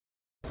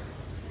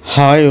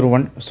Hi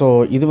everyone. So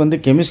இது வந்து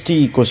chemistry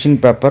question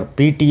paper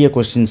PTA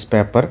questions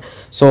paper.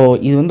 So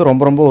இது வந்து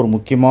ரொம்ப ஒரு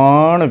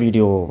முக்கியமான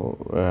வீடியோ.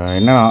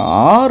 என்ன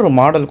 6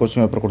 மாடல்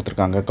கொஸ்டின் பேப்பர்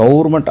கொடுத்துருக்காங்க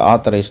கவர்மெண்ட்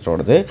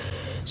ஆத்தரைஸ்டோடது.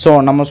 ஸோ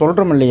நம்ம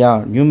சொல்கிறோம் இல்லையா,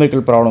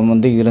 நியூமெரிக்கல் ப்ராப்ளம்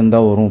வந்து இதில்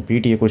இருந்தால் வரும்,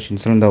 PTA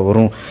கொஷின்ஸில் இருந்தால்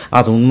வரும்.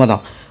 அது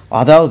உண்மைதான்.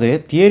 அதாவது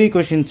தியரி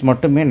கொஷின்ஸ்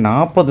மட்டுமே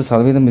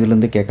 40%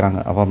 இதுலேருந்து கேட்குறாங்க.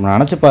 அப்போ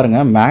நினச்சி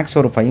பாருங்கள், மேக்ஸ்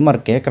ஒரு 5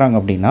 மார்க் கேட்குறாங்க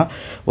அப்படின்னா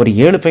ஒரு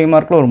 7 5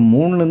 மார்க்கில் ஒரு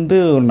 3லேருந்து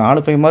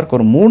 4 5 மார்க்,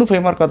 ஒரு 3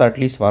 5 மார்க் அது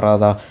அட்லீஸ்ட்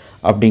வராதா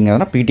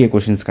அப்படிங்கிறதுனா PTA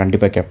கொஷின்ஸ்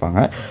கண்டிப்பாக கேட்பாங்க.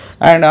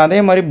 அண்ட் அதே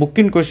மாதிரி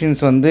புக்கின்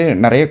கொஷின்ஸ் வந்து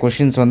நிறைய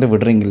கொஷின்ஸ் வந்து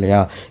விடுறீங்க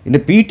இல்லையா, இந்த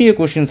PTA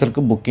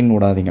கொஷின்ஸுக்கு புக்கின்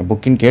விடாதீங்க,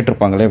 புக்கின்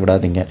கேட்டிருப்பாங்களே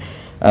விடாதீங்க.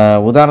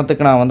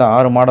 உதாரணத்துக்கு நான் வந்து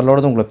 6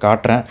 மாடலோடு உங்களுக்கு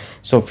காட்டுறேன்.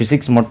 ஸோ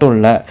ஃபிசிக்ஸ் மட்டும்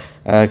இல்லை,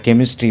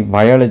 கெமிஸ்ட்ரி,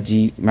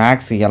 பயாலஜி,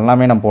 மேக்ஸ்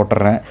எல்லாமே நான்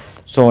போட்டுடுறேன்.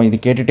 ஸோ இது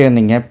கேட்டுகிட்டே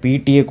இருந்தீங்க.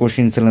 PTA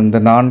கொஷின்ஸ்லேருந்து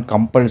தான்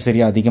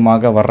கம்பல்சரி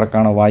அதிகமாக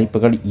வர்றதுக்கான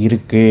வாய்ப்புகள்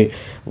இருக்குது.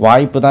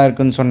 வாய்ப்பு தான்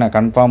இருக்குதுன்னு சொன்னேன்,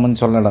 கன்ஃபார்ம்னு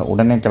சொல்லலை,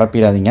 உடனே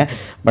கிளப்பிடாதீங்க.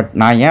 பட்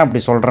நான் ஏன் அப்படி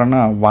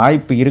சொல்கிறேன்னா,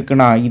 வாய்ப்பு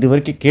இருக்குன்னா இது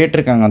வரைக்கும்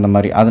கேட்டிருக்காங்க அந்த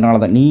மாதிரி.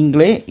 அதனால தான்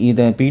நீங்களே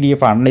இதை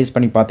PDF அனலைஸ்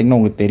பண்ணி பார்த்தீங்கன்னா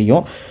உங்களுக்கு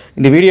தெரியும்.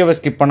 இந்த வீடியோவை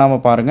ஸ்கிப்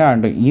பண்ணாமல் பாருங்கள்.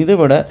 அண்ட் இதை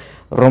விட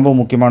ரொம்ப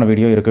முக்கியமான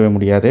வீடியோ இருக்கவே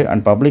முடியாது.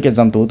 அண்ட் பப்ளிக்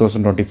எக்ஸாம்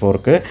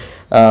 2024க்கு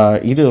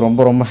இது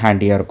ரொம்ப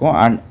ஹேண்டியாக இருக்கும்.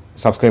 அண்ட்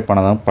சப்ஸ்கிரைப்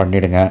பண்ணதான்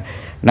பண்ணிவிடுங்க.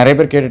 நிறைய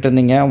பேர் கேட்டுட்டு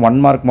இருந்தீங்க 1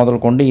 மார்க்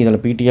முதல் கொண்டு இதில்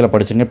PTAவில்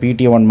படிச்சுங்க.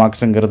 PTA 1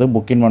 மார்க்ஸுங்கிறது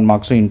புக்கின் 1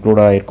 மார்க்ஸும்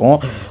இன்க்ளூட் ஆகிருக்கும்.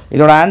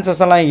 இதோட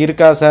ஆன்சர்ஸ் எல்லாம்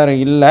இருக்கா சார்?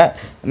 இல்லை,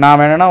 நான்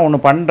வேணும்னா ஒன்று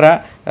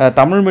பண்ணுறேன்.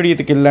 தமிழ்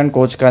மீடியத்துக்கு இல்லைன்னு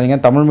கோச்சிக்காதீங்க.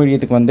 தமிழ்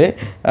மீடியத்துக்கு வந்து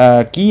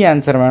கீ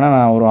ஆன்சர் வேணால்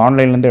நான் ஒரு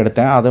ஆன்லைன்லேருந்து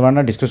எடுத்தேன், அது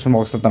வேணால் டிஸ்கிரிப்ஷன்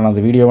பாக்ஸில் தரேன்.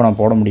 அந்த வீடியோவை நான்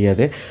போட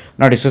முடியாது,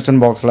 நான்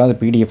டிஸ்கிரிப்ஷன் பாக்ஸில் அது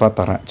PDF-ஆக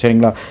தரேன்.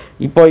 சரிங்களா?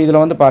 இப்போ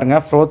இதில் வந்து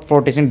பாருங்கள்,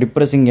 ஃப்ளோட்டேஷன்,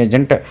 டிப்ரெசிங்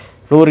ஏஜென்ட்,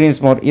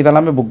 ஃப்ளூரினிஸ்மோர்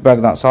இதெல்லாமே புக்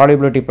பேக் தான்.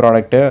 Solubility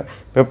product,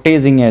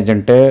 பெப்டைசிங்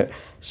agent.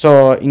 ஸோ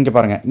இங்கே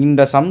பாருங்கள்,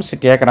 இந்த சம்ஸ்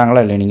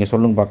கேட்குறாங்களா இல்லை நீங்கள்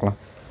சொல்லுங்கள் பார்க்கலாம்.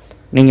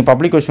 நீங்கள்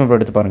பப்ளிக் கொஸ்டின் பேப்பர்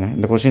எடுத்து பாருங்கள்,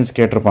 இந்த கொஷின்ஸ்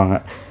கேட்டிருப்பாங்க.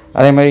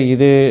 அதே மாதிரி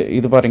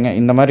இது பாருங்கள்,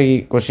 இந்த மாதிரி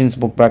கொஷின்ஸ்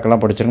புக்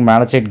பேக்கெல்லாம் படிச்சிருங்க.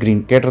 மேலசைட்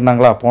க்ரீன்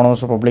கேட்டிருந்தாங்களா போன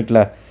வருஷம்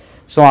பப்ளிக்கில்?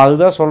 ஸோ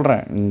அதுதான்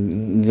சொல்கிறேன்,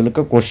 இதில்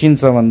இருக்க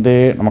கொஷின்ஸை வந்து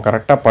நம்ம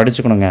கரெக்டாக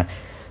படிச்சுக்கணுங்க.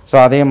 ஸோ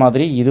அதே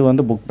மாதிரி இது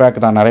வந்து புக்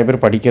பேக் தான், நிறைய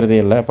பேர் படிக்கிறதே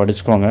இல்லை,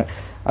 படிச்சுக்கோங்க.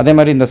 அதே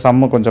மாதிரி இந்த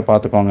சம்மு கொஞ்சம்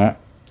பார்த்துக்கோங்க,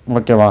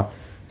 ஓகேவா?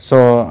 ஸோ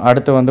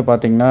அடுத்து வந்து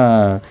பார்த்திங்கன்னா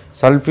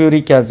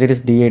சல்ஃபியூரிக் ஆசிட்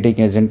டிஐடிக்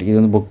ஏஜென்ட், இது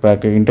வந்து book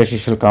bag.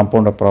 Interstitial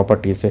compound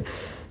properties,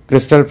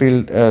 crystal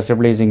field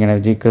stabilising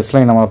energy,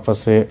 crystalline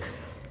அமார்ஃபஸு,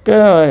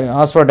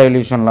 ஆஸ்பா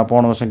டைல்யூஷன்லாம்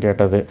போன வருஷம்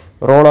கேட்டது.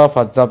 Role of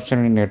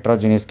absorption in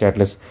heterogeneous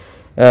catalyst,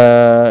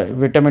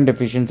 vitamin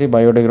deficiency,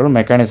 biodegradable,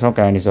 mechanism of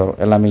கைனடிசம்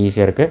எல்லாமே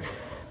ஈஸியாக இருக்குது.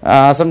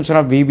 Assumption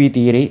of VB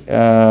theory,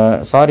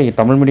 sorry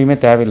Tamil மீடியமே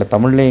தேவையில்லை,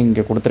 தமிழ்லேயும்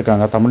இங்கே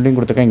கொடுத்துருக்காங்க, தமிழ்லேயும்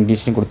கொடுத்துருக்காங்க,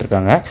 இங்கிலீஷ்லேயும்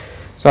கொடுத்துருக்காங்க.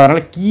 ஸோ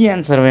அதனால் கீ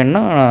ஆன்சர்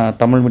வேணுன்னா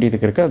தமிழ்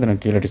மீடியத்துக்கு இருக்குது, அது நான்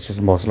கீழே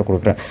டிஸ்கிரிப்ஷன் பாக்ஸில்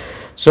கொடுக்குறேன்.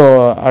 ஸோ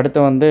அடுத்து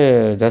வந்து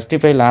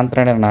ஜஸ்டிஃபை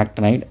லாந்த்ரைட் அண்ட்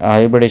ஆக்டனைட்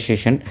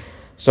ஹைபிரிடைசேஷன்.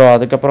 ஸோ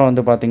அதுக்கப்புறம்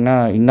வந்து பார்த்திங்கன்னா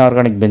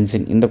இன்ஆர்கானிக்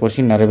பென்சின், இந்த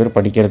கொஸ்டின் நிறைய பேர்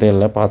படிக்கிறதே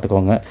இல்லை,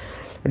 பார்த்துக்கோங்க.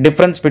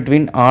 Difference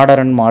between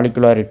order and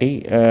molecularity,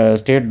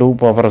 state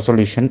dupe of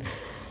resolution.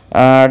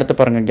 அடுத்து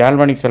பாருங்கள்,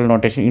 கேல்வானிக் செல்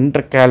நோட்டேஷன்,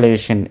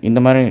 இன்டர்கேலேஷன், இந்த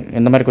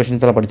மாதிரி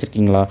கொஷின்ஸ் எல்லாம்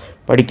படிச்சிருக்கீங்களா?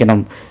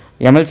 படிக்கணும்.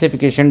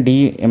 எமல்சிஃபிகேஷன்,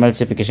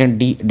 எமல்சிஃபிகேஷன்,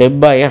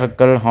 டெப்பாய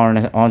ஹக்கல்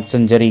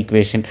ஹான்சென்ஜரி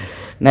ஈக்குவேஷன்,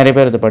 நிறைய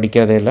பேர் இது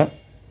படிக்கிறதே இல்லை.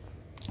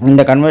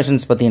 இந்த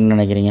கன்வர்ஷன்ஸ் பற்றி என்ன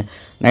நினைக்கிறீங்க?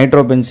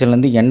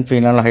 நைட்ரோபென்சிலேருந்து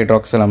N-ஃபீனால்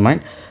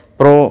ஹைட்ராக்சிலமைன்,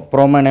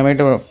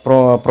 ப்ரோமனமைட்,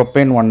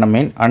 ப்ரோப்பேன்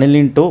 1-அமைன்,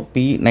 அனிலின் டு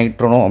P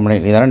நைட்ரோனோ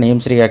அமினைன், இதெல்லாம்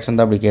நேம்ஸ் ரியாக்ஷன்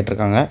தான் அப்படி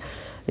கேட்டிருக்காங்க.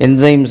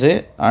 என்சைம்ஸு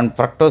அண்ட்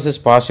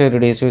ஃப்ரக்டோசிஸ் பார்ஷியல்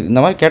ரிடேசிவ், இந்த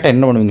மாதிரி கேட்டால்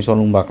என்ன பண்ணுவீங்க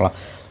சொல்லுங்க பார்க்கலாம்.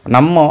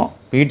 நம்ம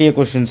PTA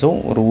கொஷின்ஸும்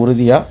ஒரு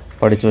உறுதியாக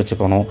படித்து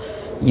வச்சுக்கணும்.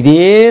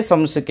 இதே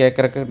சம்ஸு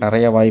கேட்குறக்கு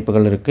நிறைய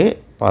வாய்ப்புகள் இருக்குது,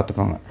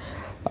 பார்த்துக்கோங்க.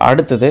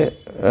 அடுத்தது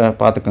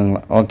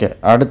பார்த்துக்கோங்களா? ஓகே,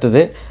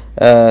 அடுத்தது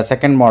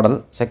செகண்ட்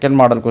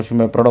மாடல்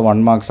கொஷின் பேப்பரோட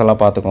 1 மார்க்ஸ்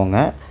எல்லாம் பார்த்துக்கோங்க.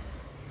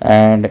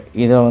 அண்ட்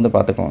இதில் வந்து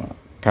பார்த்துக்கோங்க,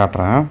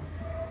 காட்டுறேன்.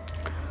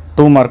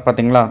 2 மார்க்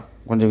பார்த்தீங்களா,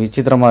 கொஞ்சம்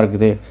விசித்திரமாக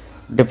இருக்குது.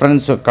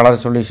 Difference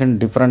colour solution,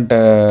 different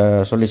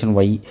solution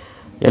Y,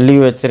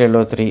 LuH3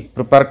 LO3,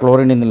 prepare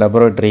chlorine in the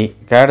laboratory,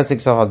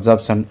 characteristics of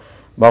absorption,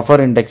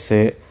 buffer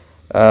index,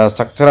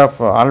 structure of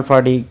alpha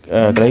D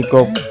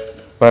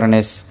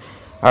கிளைகோபரனஸ்.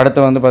 அடுத்து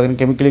வந்து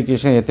பார்த்திங்கன்னா chemical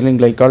equation ethylene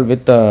glycol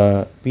with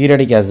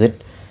periodic acid,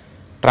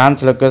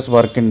 டிரான்ஸ்லோக்கஸ்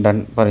work in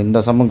ton. இந்த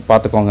சம்முக்கு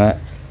பார்த்துக்கோங்க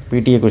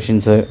PTA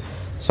questions.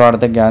 So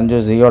அடுத்து கேன்ஜோ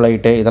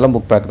ஜியோலைட்டு, இதெல்லாம்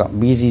book back தான்.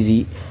 BCG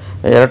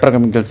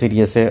electrochemical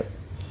series.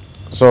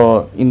 So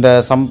இந்த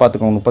some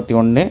பார்த்துக்கோங்க,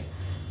 31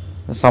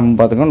 சம்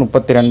பார்த்துக்கோங்க.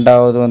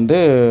 32வது வந்து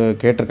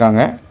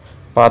கேட்டிருக்காங்க,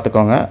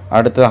 பார்த்துக்கோங்க.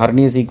 அடுத்து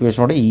ஹர்னியஸ்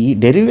ஈக்குவேஷனோட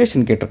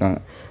டெரிவேஷன் கேட்டிருக்காங்க.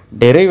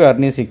 டெரைவ்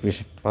ஹர்னியஸ்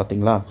ஈக்குவேஷன்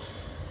பார்த்தீங்களா?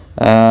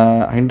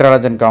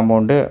 Hydrogen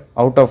compound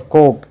out of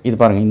Coke, இது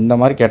பாருங்கள். இந்த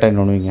மாதிரி கேட்டால்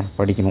என்ன பண்ணுவீங்க?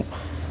 படிக்கணும்.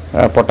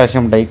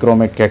 பொட்டாசியம்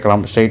டைக்ரோமேட்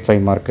கேட்கலாம், ஸ்ட்ரெயிட்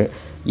 5 மார்க்கு.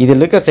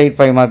 இதில் இருக்க ஸ்ட்ரெயிட்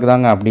 5 மார்க்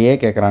தாங்க அப்படியே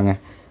கேட்குறாங்க.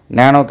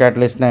 நேனோ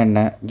கேட்டலிஸ்ட்னால் என்ன?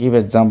 Give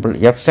example.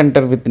 F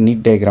centre with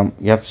NEET diagram.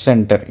 F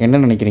centre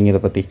என்ன நினைக்கிறீங்க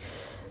இதை பற்றி?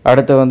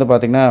 அடுத்து வந்து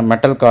பார்த்திங்கன்னா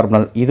மெட்டல்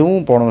கார்பனல்,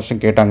 இதுவும் போன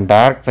வருஷம் கேட்டாங்க,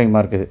 டைரக்ட் 5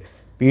 மார்க். இது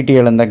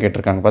PTAலேருந்து தான்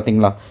கேட்டிருக்காங்க,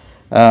 பார்த்தீங்களா?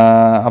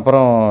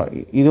 அப்புறம்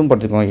இதுவும்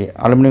படிச்சுக்கோங்க,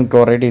 அலுமினியம்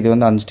குளோரைடு, இது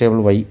வந்து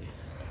அன்ஸ்டேபிள் Y.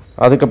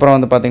 அதுக்கப்புறம்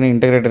வந்து பார்த்திங்கன்னா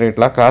இன்டெகிரேட்டட்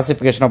ரேட்லாம்,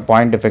 classification of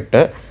point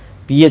effect,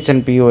 pH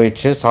and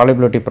pOH,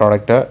 solubility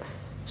product,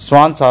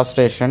 Swan's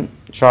oscillation,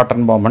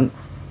 shortened Bowman.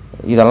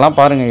 இதெல்லாம்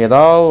பாருங்கள்.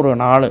 ஏதாவது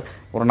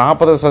ஒரு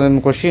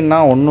 40% கொஷின்னா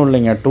ஒன்றும்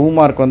இல்லைங்க. 2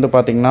 மார்க் வந்து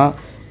பார்த்திங்கன்னா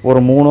ஒரு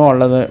 3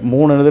 அல்லது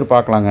 3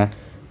 எதிர்பார்க்கலாங்க.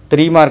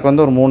 3 மார்க்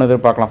வந்து ஒரு 3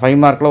 எதிர்பார்க்கலாம். 5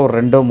 மார்க்கில் ஒரு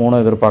 2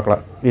 3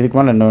 எதிர்பார்க்கலாம். இதுக்கு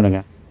மேலே என்ன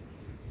வேணுங்க?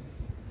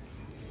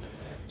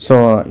 ஸோ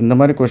இந்த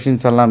மாதிரி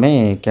கொஷின்ஸ் எல்லாமே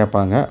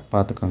கேட்பாங்க,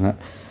 பார்த்துக்கோங்க.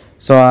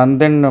 ஸோ அண்ட்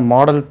தென்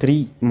மாடல்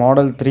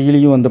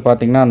 3லேயும் வந்து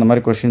பார்த்திங்கன்னா அந்த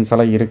மாதிரி கொஷின்ஸ்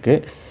எல்லாம்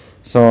இருக்குது.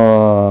 ஸோ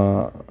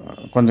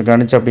கொஞ்சம்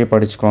கணிச்சு அப்படியே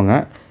படிச்சுக்கோங்க.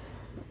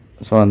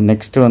 ஸோ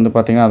நெக்ஸ்ட்டு வந்து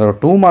பார்த்திங்கன்னா அதோட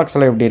 2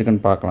 மார்க்ஸில் எப்படி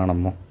இருக்குன்னு பார்க்கலாம்.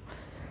 நம்ம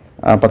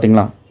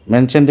பார்த்திங்களா,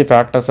 mention the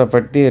factors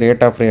affect the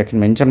rate of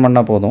reaction mention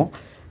பண்ணால் போதும்.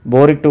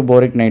 Boric to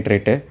boric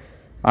nitrate,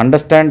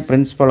 understand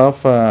principal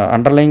of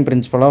underlying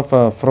principal of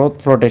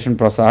flotation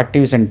process,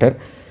 active centre.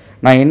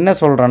 நான் என்ன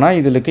சொல்கிறேன்னா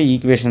இதில் இருக்க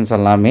ஈக்குவேஷன்ஸ்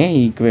எல்லாமே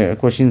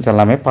கொஷின்ஸ்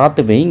எல்லாமே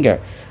பார்த்து வைங்க.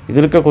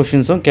 இதில் இருக்க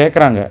கொஷின்ஸும்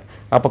கேட்குறாங்க.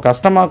 அப்போ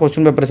கஷ்டமாக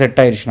கொஷின் பேப்பர் செட்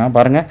ஆயிடுச்சுன்னா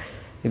பாருங்கள்,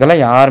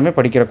 இதெல்லாம் யாருமே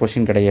படிக்கிற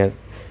கொஷின் கிடையாது.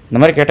 இந்த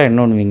மாதிரி கேட்டால்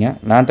என்ன ஒன்றுவீங்க?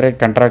 லேந்த்ரைட்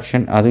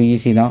கண்ட்ராக்ஷன், அது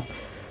ஈஸி தான்.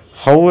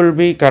 How will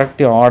be correct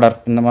the order,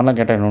 இந்த மாதிரிலாம்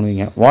கேட்டால் என்ன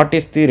ஒன்றுவீங்க? What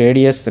is the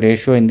radius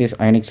ratio in this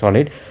ionic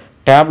solid?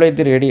 Tablet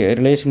the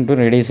relation to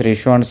radius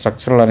ratio and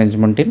structural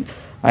arrangement in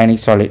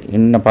ionic solid.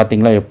 இன்னும்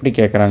பார்த்தீங்களா எப்படி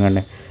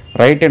கேட்குறாங்கன்னு.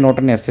 ரைட் நோட்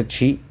அண்ட்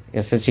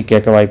எஸ்ஹெச்சி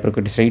கேட்க வாய்ப்பு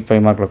இருக்குது. ஸ்ட்ரெயிட்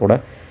 5 மார்க்கில் கூட.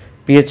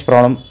 பிஹெச்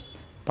ப்ராப்ளம்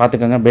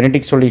பார்த்துக்கோங்க.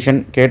 பெனடிக் சொல்யூஷன்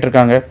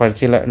கேட்டிருக்காங்க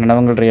பரீட்சையில்.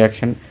 நிலவங்கள்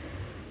ரியாக்ஷன்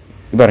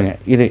பாருங்க.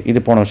 இது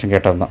போன வருஷம்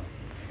கேட்டது தான்.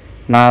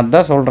 நான்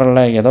அதான்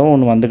சொல்கிறேன்ல, ஏதோ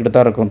ஒன்று வந்துக்கிட்டு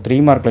தான் இருக்கும். 3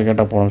 மார்க்கில்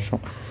கேட்டால் போன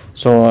வருஷம்.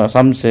 So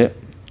sums.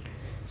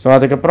 ஸோ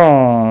அதுக்கப்புறம்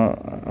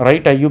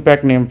ரைட்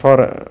ஐயூபேக் நேம்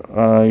ஃபார்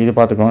இது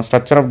பார்த்துக்கோங்க.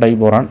 ஸ்ட்ரக்சர் ஆஃப்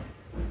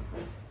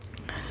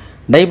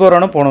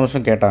டைபோரானும் போன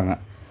வருஷம் கேட்டாங்க.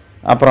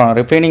 அப்புறம்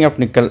ரிஃபைனிங்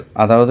ஆஃப் நிக்கல்,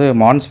 அதாவது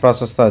மான்ஸ்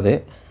ப்ராசஸ் தான் அது.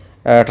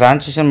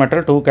 transition metal,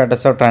 2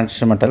 categories of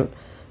transition metal.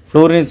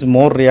 Fluorine is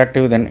more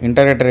reactive than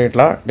interrogate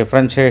law,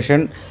 differentiation,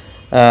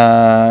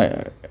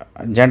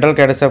 general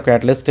categories of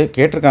catalyst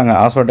கேட்டிருக்காங்க.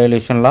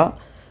 Vasodilation law,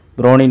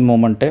 Brownian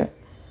movement.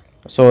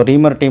 So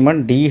remertiment,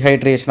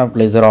 dehydration of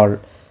glycerol,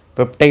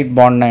 peptide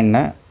bond என்ன,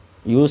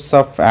 use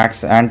of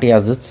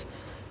antacids.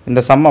 இந்த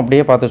some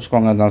அப்படியே பார்த்து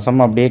வச்சுக்கோங்க. இந்த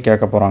some அப்படியே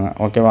கேட்க போகிறாங்க.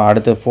 ஓகேவா?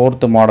 அடுத்து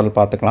 4th மாடல்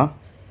பார்த்துக்கலாம்.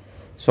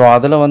 ஸோ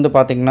அதில் வந்து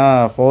பார்த்திங்கன்னா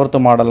 4th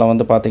மாடலில்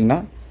வந்து பார்த்திங்கன்னா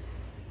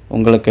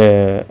உங்களுக்கு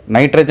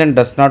nitrogen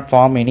does not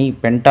form any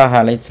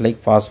பென்டாஹாலைட்ஸ் like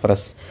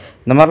phosphorus.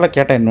 இந்த மாதிரிலாம்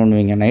கேட்டால் என்ன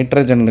பண்ணுவீங்க?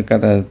 நைட்ரஜனுக்கு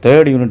அது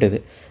 3rd யூனிட். இது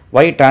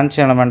வை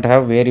transition element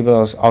have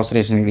variable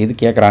oxidation, இது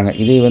கேட்குறாங்க.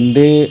 இது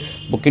வந்து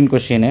புக்கின்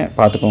கொஷின்னு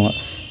பார்த்துக்கோங்க.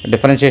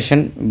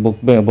 Differentiation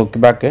book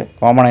bag,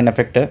 common iron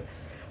effect.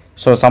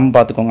 So some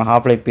பார்த்துக்கோங்க.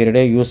 Half life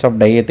period, use of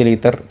டைஎத்தில்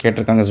ether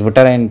கேட்டிருக்காங்க.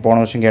 ஸ்விட்டரைன் போன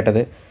வருஷம்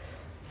கேட்டது.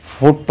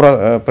 ஃபுட்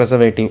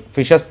ப்ரிசர்வேட்டிவ்,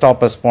 ஃபிஷஸ்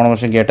ஸ்டாப்பர்ஸ் போன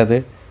வருஷம் கேட்டது.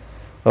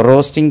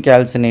 ரோஸ்டிங்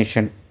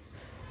கால்சினேஷன்,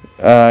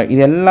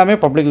 இது எல்லாமே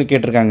பப்ளிக்கில்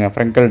கேட்டிருக்காங்க.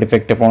 ஃப்ரெங்கல்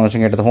டிஃபெக்ட் போன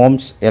வருஷம் கேட்டது.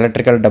 ஹோம்ஸ்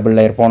எலக்ட்ரிக்கல் டபுள்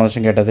லேயர் போன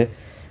வருஷம் கேட்டது.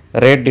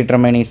 ரேட்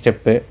டிட்டர்மைனிங்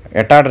ஸ்டெப்பு,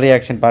 எட்டார்ட்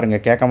ரியாக்ஷன்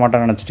பாருங்கள், கேட்க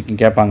மாட்டேன்னு நினச்சிட்டு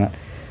கேட்பாங்க.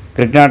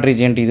 கிரிக்னாட்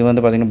ரீஜென்ட், இது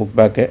வந்து பார்த்திங்கன்னா புக்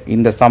பேக்கு.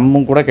 இந்த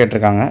சம்மும் கூட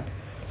கேட்டிருக்காங்க.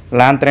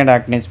 லாந்த்ரைட்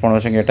ஆக்டினைஸ் போன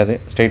வருஷம் கேட்டது.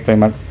 Straight 5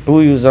 mark. 2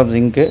 use of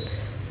zinc,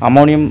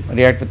 ammonium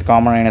react with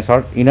common iron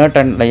salt, inert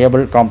and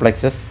liable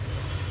complexes.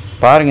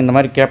 பாருங்கள், இந்த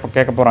மாதிரி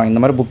கேட்க போகிறாங்க.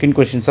 இந்த மாதிரி புக்கின்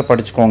கொஷின்ஸை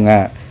படிச்சுக்கோங்க.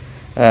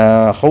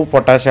 How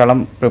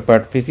potassium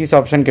prepared, physics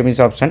option,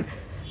 chemistry option.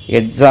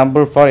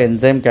 Example for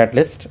enzyme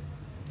catalyst,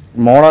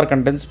 molar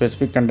content,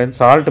 specific content,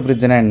 salt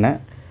பிரிட்ஜ்னா என்ன,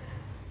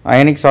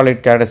 ionic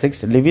solid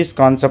கேட்டசிக்ஸ், Lewis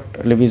concept,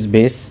 Lewis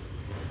base.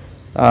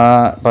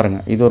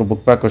 பாருங்கள், இது ஒரு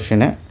புக் பேக்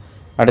கொஷின்னு.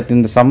 அடுத்து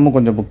இந்த சம்மு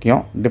கொஞ்சம்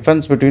முக்கியம்.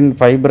 Difference between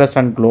fibrous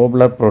and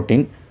globular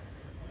protein,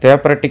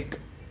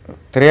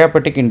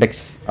 திரையாபெட்டிக்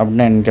index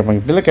அப்படின்னு என்ன கேட்பாங்க.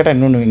 இப்படிலாம் கேட்டால்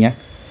என்ன பண்ணுவீங்க?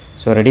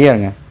 ஸோ ரெடியாக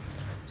இருங்க.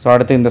 ஸோ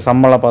அடுத்து இந்த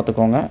சம்மெல்லாம்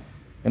பார்த்துக்கோங்க.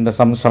 இந்த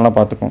சம்ஸ் எல்லாம்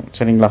பார்த்துக்கோங்க.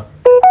 சரிங்களா?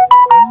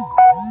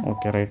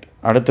 Okay, right.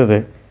 அடுத்தது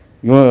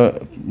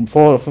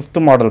 5th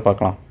மாடல்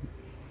பார்க்கலாம்.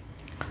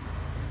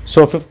 ஸோ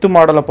 5th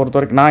மாடலை பொறுத்த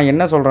வரைக்கும் நான்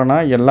என்ன சொல்கிறேன்னா,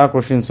 எல்லா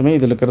கொஷின்ஸுமே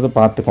இதில் இருக்கிறது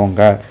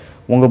பார்த்துக்கோங்க.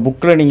 உங்கள்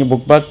புக்கில் நீங்கள்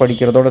புக் பேக்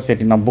படிக்கிறதோட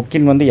சரி. நான்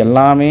புக்கின் வந்து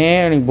எல்லாமே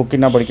நீங்கள்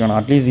புக்கின்னாக படிக்கணும்.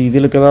 அட்லீஸ்ட்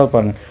இதில் இருக்கிறதா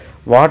பாருங்கள்.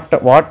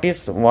 What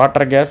is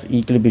water case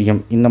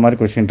equilibrium, இந்த மாதிரி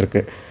கொஷின்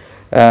இருக்குது.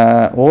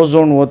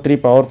 Ozone O3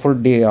 powerful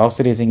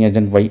oxidising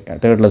agent, வை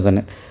 3rd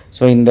லெசனு.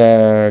 ஸோ இந்த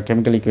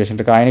கெமிக்கல் ஈக்குவேஷன்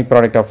இருக்குது. Ionic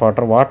product of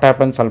water, what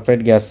happen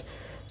sulphide case.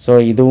 So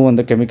இதுவும்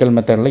வந்து கெமிக்கல்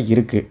மெத்தடில்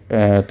இருக்குது.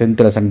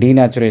 10th lesson.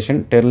 Denaturation,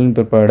 terylene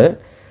prepared,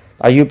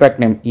 IUPAC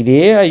name.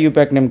 இதே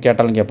ஐயூபேக் நேம்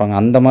கேட்டாலும் கேட்பாங்க.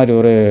 அந்த மாதிரி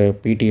ஒரு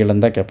PTA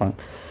தான் கேட்பாங்க.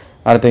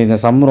 அடுத்து இந்த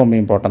சம் ரொம்ப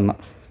இம்பார்ட்டன்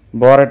தான்.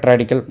 போரேட்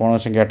ரேடிக்கல் போன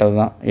வருஷம் கேட்டது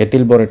தான்.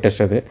 Ethyl borate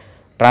test. அது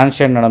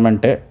டிரான்சிஷன்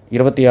எலமெண்ட்டு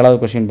 27வது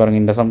கொஷின்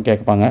பாருங்கள். இந்த சம்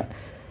கேட்பாங்க.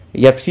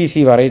 FCC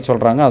வரைய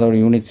சொல்கிறாங்க. அதோட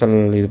யூனிட் செல்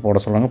இது போட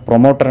சொல்கிறாங்க.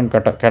 Promoter and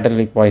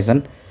Catholic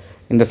poison.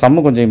 இந்த சம்மு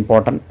கொஞ்சம்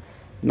இம்பார்ட்டன்ட்.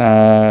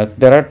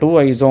 There are 2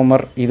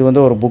 isomer. இது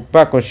வந்து ஒரு book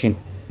back question.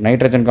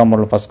 Nitrogen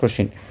காம்பவுண்டில் first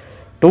question.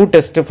 2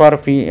 test for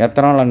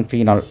ethanol and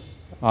phenol.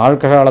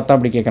 ஆல்கஹாலை தான்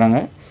அப்படி கேட்குறாங்க.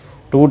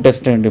 2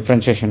 டெஸ்ட்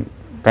டிஃப்ரென்ஷியேஷன்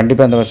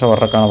கண்டிப்பாக இந்த வருஷம்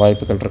வர்றதுக்கான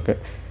வாய்ப்புகள் இருக்குது.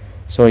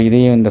 ஸோ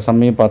இதையும் இந்த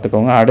சம்மையும்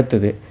பார்த்துக்கோங்க.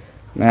 அடுத்தது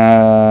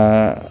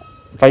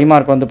 5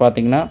 மார்க் வந்து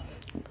பார்த்திங்கன்னா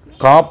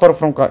காப்பர்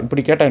ஃப்ரம்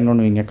இப்படி கேட்டால்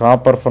இன்னொன்று வைங்க.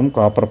 Copper from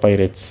copper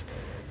pirates.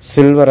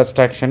 Silver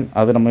extraction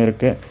அது நம்ம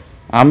இருக்குது,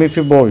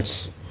 அமிஃபிபோல்ஸ்,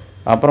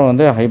 அப்புறம்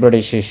வந்து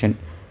ஹைப்ரிடைசேஷன்.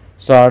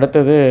 ஸோ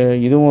அடுத்தது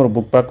இதுவும் ஒரு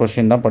புக் பேக்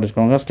கொஷின் தான்,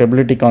 படிச்சுக்கோங்க.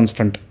 ஸ்டெபிலிட்டி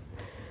கான்ஸ்டன்ட்,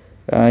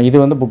 இது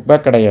வந்து புக்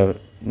பேக் கிடையாது,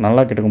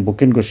 நல்லா கேட்டுக்கோங்க,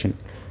 புக்கின் question.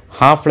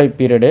 Half life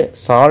period,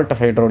 salt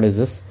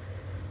hydrolysis,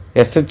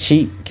 SHC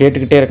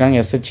கேட்டுக்கிட்டே இருக்காங்க.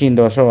 எஸ்ஹெச்சி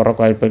இந்த வருஷம் வர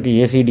வாய்ப்பு இருக்குது.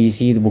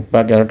 ஏசிடிசி இது புக்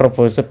பேக்.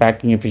 எலக்ட்ரோஃபோர்ஸ்,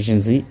 packing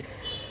efficiency.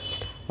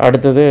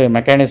 அடுத்தது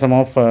mechanism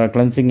of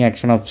cleansing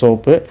action of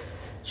soap.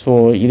 So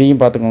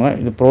இதையும் பார்த்துக்கோங்க.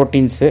 இது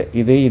ப்ரோட்டீன்ஸு,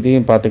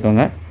 இதையும்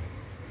பார்த்துக்கோங்க.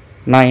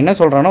 நான் என்ன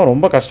சொல்கிறேன்னா,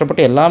 ரொம்ப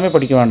கஷ்டப்பட்டு எல்லாமே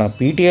படிக்க வேண்டாம்.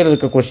 பிடிஏல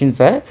இருக்க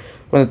கொஷின்ஸை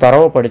கொஞ்சம்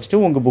தரவாக படிச்சுட்டு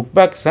உங்கள் புக்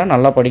பேக்ஸை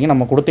நல்லா படிங்க.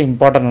 நம்ம கொடுத்த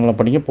இம்பார்ட்டன்ட் நல்லா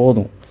படிங்க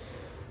போதும்.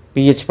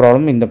 பிஹெச்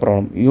ப்ராப்ளம், இந்த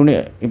ப்ராப்ளம்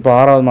இப்போ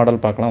 6வது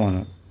மாடல் பார்க்கலாம்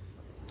வாங்க.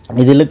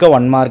 இதில் இருக்க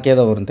 1 மார்க்கே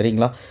தான் வரும்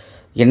தெரியுங்களா.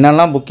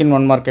 என்னெல்லாம் புக்கின்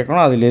 1 மார்க்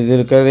கேட்கணும் அதில் இது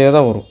இருக்கிறதே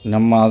தான் வரும்.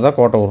 நம்ம அதான்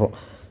கோட்டை வரும்.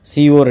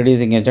 CO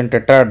reducing agent,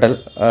 டெட்ராடல்,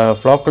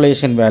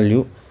 ஃப்ளாக்குலேஷன் value,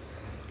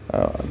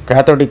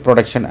 cathodic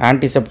production,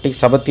 antiseptic,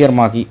 சபத்தியர்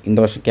மாகி இந்த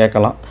வருஷம்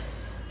கேட்கலாம்.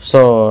 So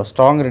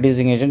strong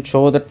reducing agent,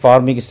 show that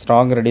formic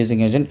strong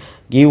reducing agent,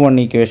 give one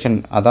equation,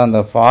 அதான்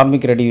அந்த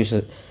ஃபார்மிக் ரெடியூஸு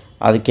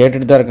அது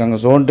கேட்டுட்டு தான் இருக்காங்க.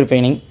 Zone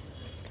refining,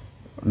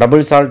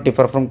 double salt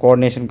differ from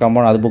coordination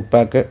compound அது book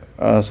bag.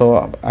 So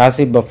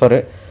acid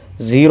buffer,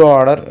 zero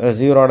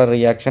order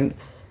reaction,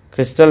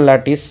 crystal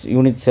lattice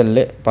unit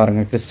cell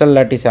பாருங்கள். Crystal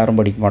lattice யாரும்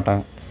படிக்க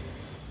மாட்டாங்க.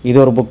 இது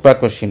ஒரு புக்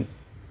பேக் கொஷின்.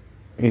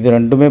 இது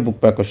ரெண்டுமே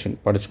புக் பேக் கொஷின்,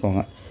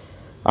 படிச்சுக்கோங்க.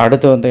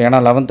 அடுத்து வந்து ஏன்னா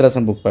 11th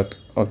lesson book back.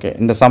 Okay,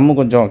 இந்த சம்மு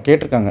கொஞ்சம்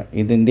கேட்டிருக்காங்க.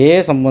 இதே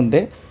சம் வந்து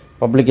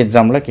பப்ளிக்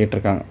எக்ஸாமில்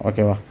கேட்டிருக்காங்க.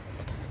 ஓகேவா.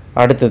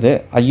 அடுத்தது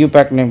IU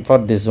back name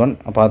for this one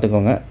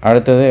பார்த்துக்கோங்க.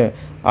 அடுத்தது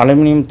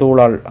அலுமினியம்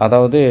தூளால்,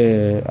 அதாவது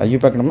IU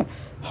back name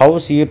how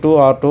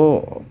CO2R2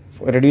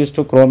 reduce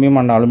to chromium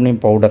and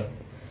aluminium powder.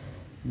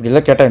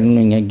 இப்படிலாம் கேட்டால்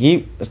என்னவீங்க.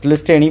 Give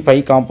list any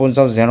 5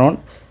 compounds of xenon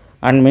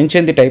and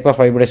mention the type of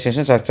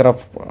hybridisation structure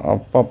of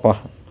அப்பாப்பா.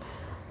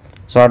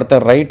 So அடுத்த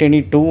right any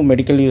 2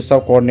 medical use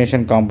of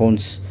coordination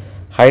compounds,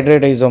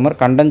 ஹைட்ரைடைசோமர்,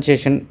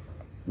 condensation,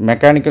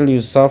 mechanical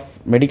use of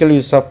medical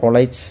use of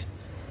collides,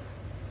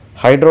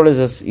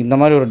 hydrolysis, இந்த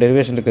மாதிரி ஒரு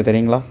derivation இருக்குது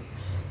தெரியுங்களா.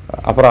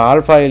 அப்புறம்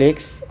alpha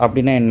helix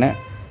அப்படின்னா என்ன,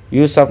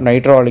 use of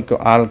nitro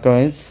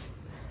ஆல்கவைன்ஸ்.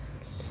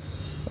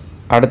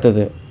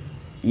 அடுத்தது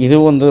இது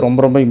வந்து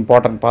ரொம்ப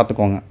இம்பார்ட்டன்ட்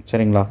பார்த்துக்கோங்க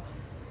சரிங்களா.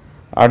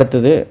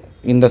 அடுத்தது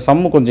இந்த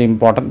சம்மு கொஞ்சம்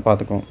இம்பார்ட்டன்ட்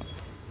பார்த்துக்கோங்க.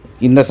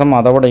 இந்த சம்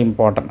அதை விட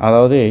இம்பார்ட்டன்ட்,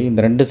 அதாவது இந்த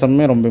 2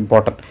 சம்மே ரொம்ப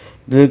இம்பார்ட்டன்ட்.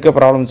 இது இருக்க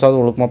ப்ராப்ளம்ஸாவது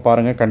ஒழுக்கமாக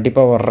பாருங்கள்,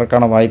 கண்டிப்பாக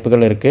வர்றதுக்கான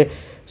வாய்ப்புகள் இருக்குது.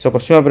 ஸோ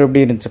கொஸ்டின் பேப்பர்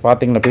எப்படி இருந்துச்சு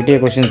பார்த்தீங்களா. பிடிஏ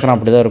கொஸ்டின்ஸ்லாம்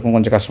அப்படி தான் இருக்கும்,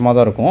 கொஞ்சம் கஷ்டமாக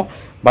தான் இருக்கும்.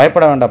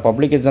 பயப்பட வேண்டாம்,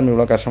 பப்ளிக் எக்ஸாம்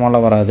இவ்வளோ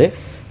கஷ்டமாலாம் வராது,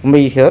 ரொம்ப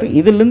ஈஸியாக இருக்கும்.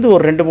 இதுலேருந்து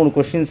ஒரு 2-3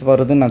 கொஸ்டின்ஸ்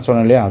வருதுன்னு நான்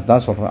சொன்னேன் இல்லையா,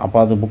 அதுதான் சொல்கிறேன். அப்போ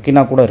அது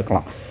புக்கினாக கூட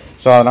இருக்கலாம்.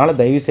 ஸோ அதனால்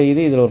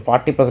தயவுசெய்து இதில் ஒரு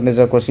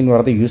 40% கொஸ்டின்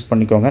வரதை யூஸ்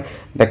பண்ணிக்கோங்க.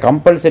 இந்த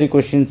கம்பல்சரி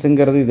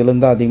கொஸ்டின்ஸுங்கிறது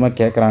இதுலேருந்து அதிகமாக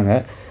கேட்குறாங்க.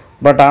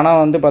 பட் ஆனால்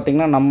வந்து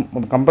பார்த்திங்கன்னா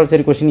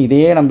கம்பல்சரி கொஸ்டின்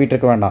இதையே நம்பிட்டு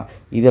இருக்க வேண்டாம்.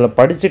 இதில்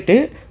படிச்சுட்டு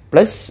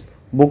ப்ளஸ்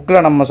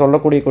புக்கில் நம்ம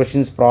சொல்லக்கூடிய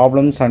questions,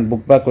 problems and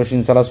book back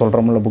questions எல்லாம்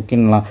சொல்கிறோம்ல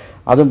புக்கின்லாம்,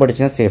 அதுவும்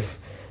படிச்சுன்னா சேஃப்.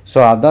 ஸோ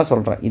அதுதான்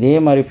சொல்கிறேன். இதே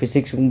மாதிரி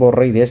ஃபிசிக்ஸுக்கும்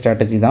போடுற இதே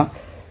ஸ்ட்ராட்டஜி தான்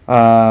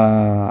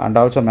அண்ட்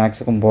ஆல்சோ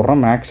மேக்ஸுக்கும்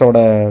போடுறோம். மேக்ஸோட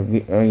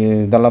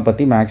இதெல்லாம்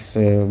பற்றி மேக்ஸ்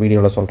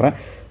வீடியோவில் சொல்கிறேன்.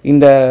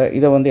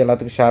 இதை வந்து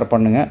எல்லாத்துக்கும் ஷேர்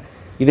பண்ணுங்கள்.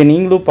 இதை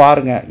நீங்களும்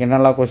பாருங்கள்,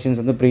 என்னெல்லாம்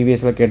கொஸ்டின்ஸ் வந்து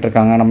ப்ரீவியஸில்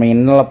கேட்டிருக்காங்க, நம்ம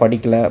என்னெல்லாம்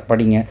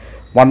படிங்க.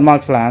 1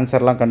 மார்க்ஸில்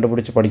ஆன்சர்லாம்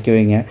கண்டுபிடிச்சி படிக்க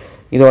வைங்க.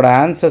 இதோட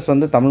ஆன்சர்ஸ்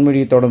வந்து தமிழ்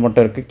மீடியத்தோடு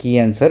மட்டும் இருக்குது, கீ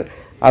ஆன்சர்.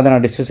 அதை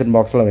நான் டிஸ்கிரிப்ஷன்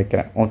பாக்ஸில்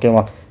வைக்கிறேன்.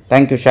 ஓகேவா.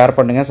 தேங்க்யூ. ஷேர்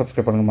பண்ணுங்கள்,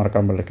 சப்ஸ்கிரைப் பண்ணுங்கள்,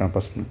 மறக்காமல் இருக்கேன்.